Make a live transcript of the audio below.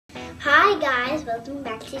guys, welcome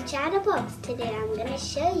back to Chatterbox. Today I'm going to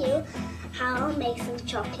show you how I'll make some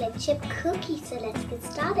chocolate chip cookies. So let's get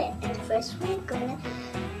started. And first we're going to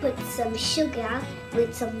put some sugar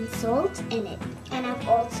with some salt in it. And I've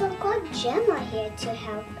also got Gemma here to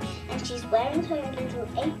help. And she's wearing her little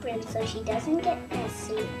apron so she doesn't get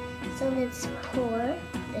messy. So let's pour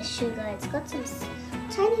the sugar. It's got some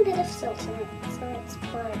tiny bit of salt in it. So let's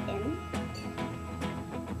pour it in.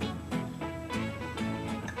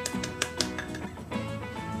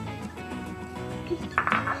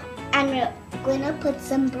 And we're gonna put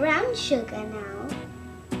some brown sugar now.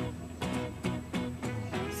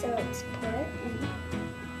 So let's pour it in.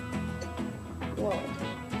 Whoa.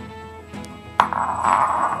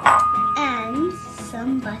 And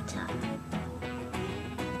some butter.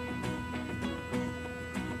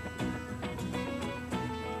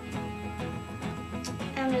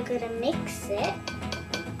 And we're gonna mix it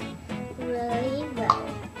really well.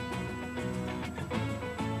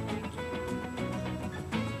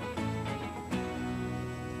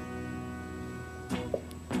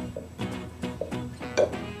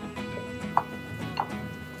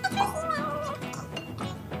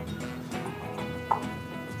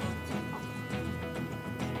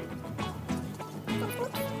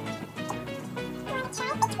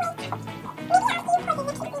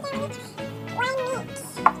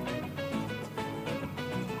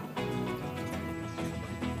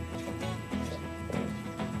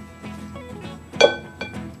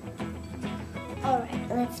 Alright,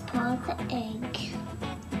 let's pour the egg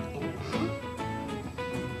in there.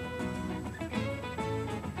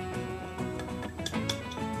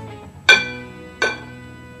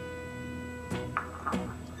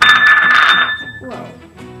 Whoa.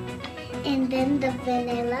 And then the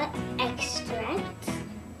vanilla extract.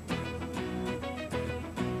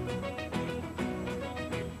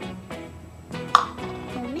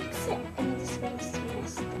 And mix it. I'm just going to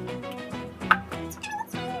mix it.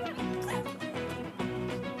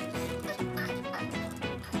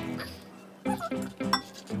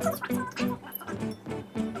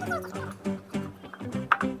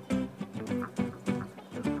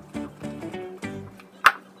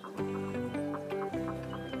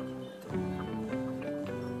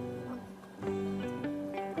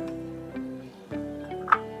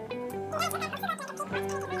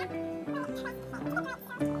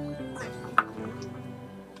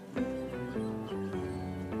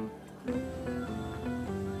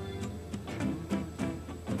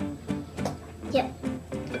 Yep.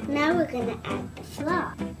 Now we're gonna add the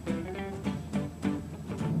flour.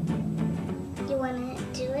 You wanna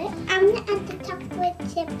do it? I'm gonna add the chocolate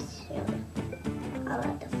chips too. I'll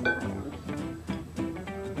add the flour in.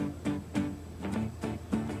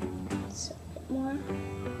 So a bit more.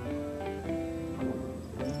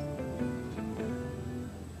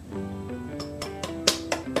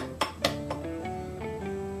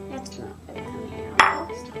 That's not gonna come here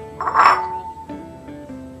almost.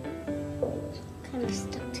 Kind of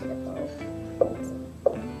stuck to the bowl.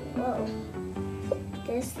 Whoa.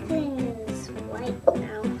 This thing is white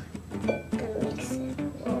now. Gonna mix it.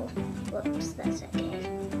 Whoa. Whoops, that's okay.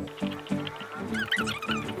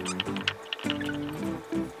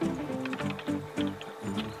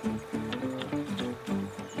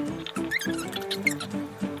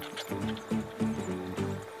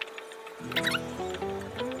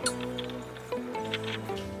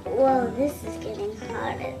 Whoa, this is getting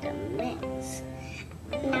harder to mix.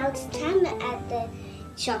 Now it's time to add the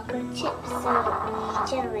chocolate chips. So,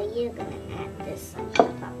 Gemma, you're gonna add this on top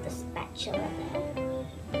of the spatula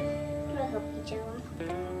there. I'll help you, Gemma.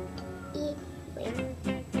 Wait.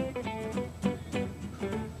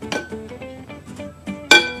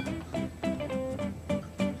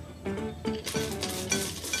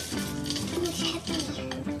 It's heavy.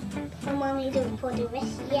 I want me to pour the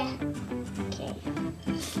rest. Yeah. Okay.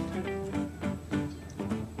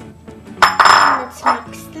 Let's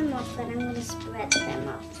mix them up, and I'm going to spread them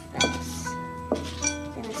up first.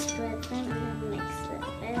 Gonna spread them and mix a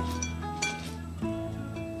little bit.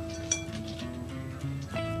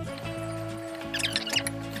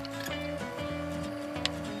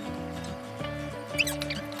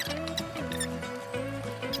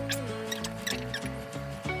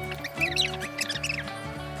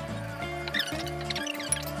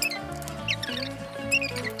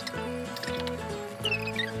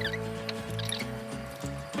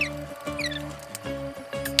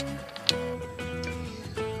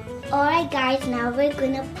 Alright guys, now we're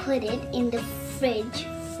gonna put it in the fridge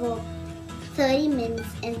for 30 minutes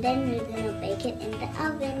and then we're gonna bake it in the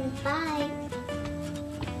oven. Bye!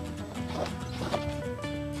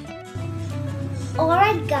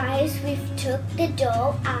 Alright guys, we've took the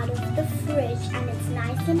dough out of the fridge and it's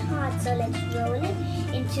nice and hard, so let's roll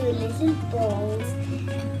it into little balls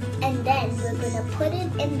and then we're gonna put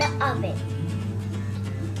it in the oven.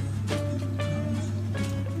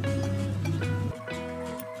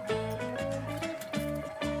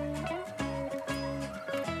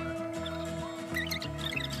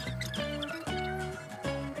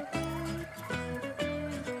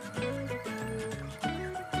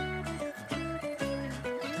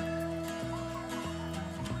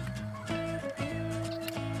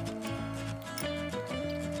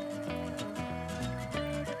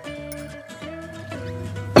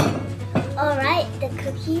 Alright, the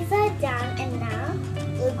cookies are done and now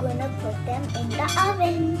we're gonna put them in the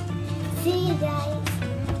oven. See you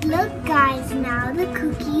guys. Look guys, now the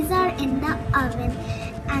cookies are in the oven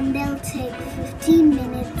and they'll take 15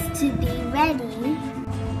 minutes to be ready.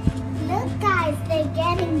 Look guys, they're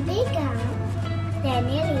getting bigger. They're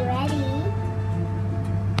nearly ready.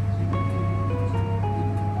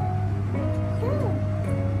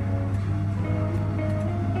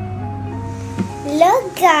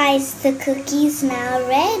 Look guys, the cookie's now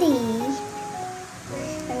ready.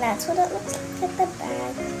 And that's what it looks like at the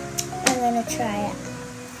back. I'm gonna try it.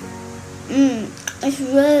 It's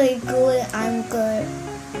really good and good.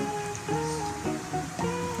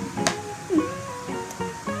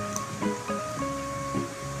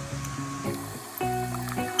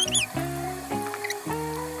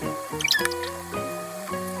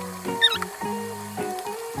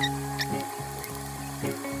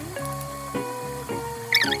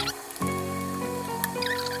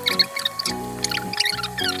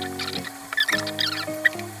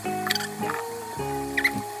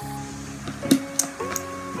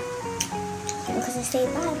 Say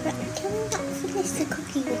bye, but can we not finish the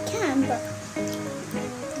cookie? We can, but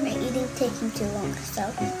we're eating taking too long, so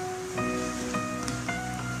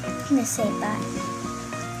I'm gonna say bye.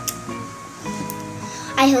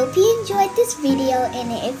 I hope you enjoyed this video,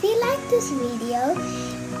 and if you like this video,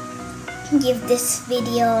 give this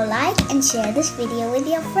video a like and share this video with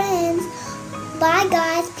your friends. Bye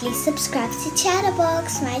guys, please subscribe to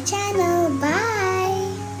Chatterbox, my channel. Bye.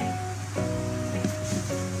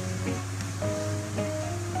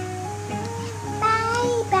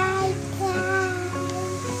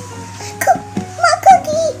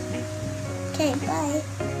 Okay,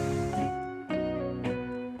 bye.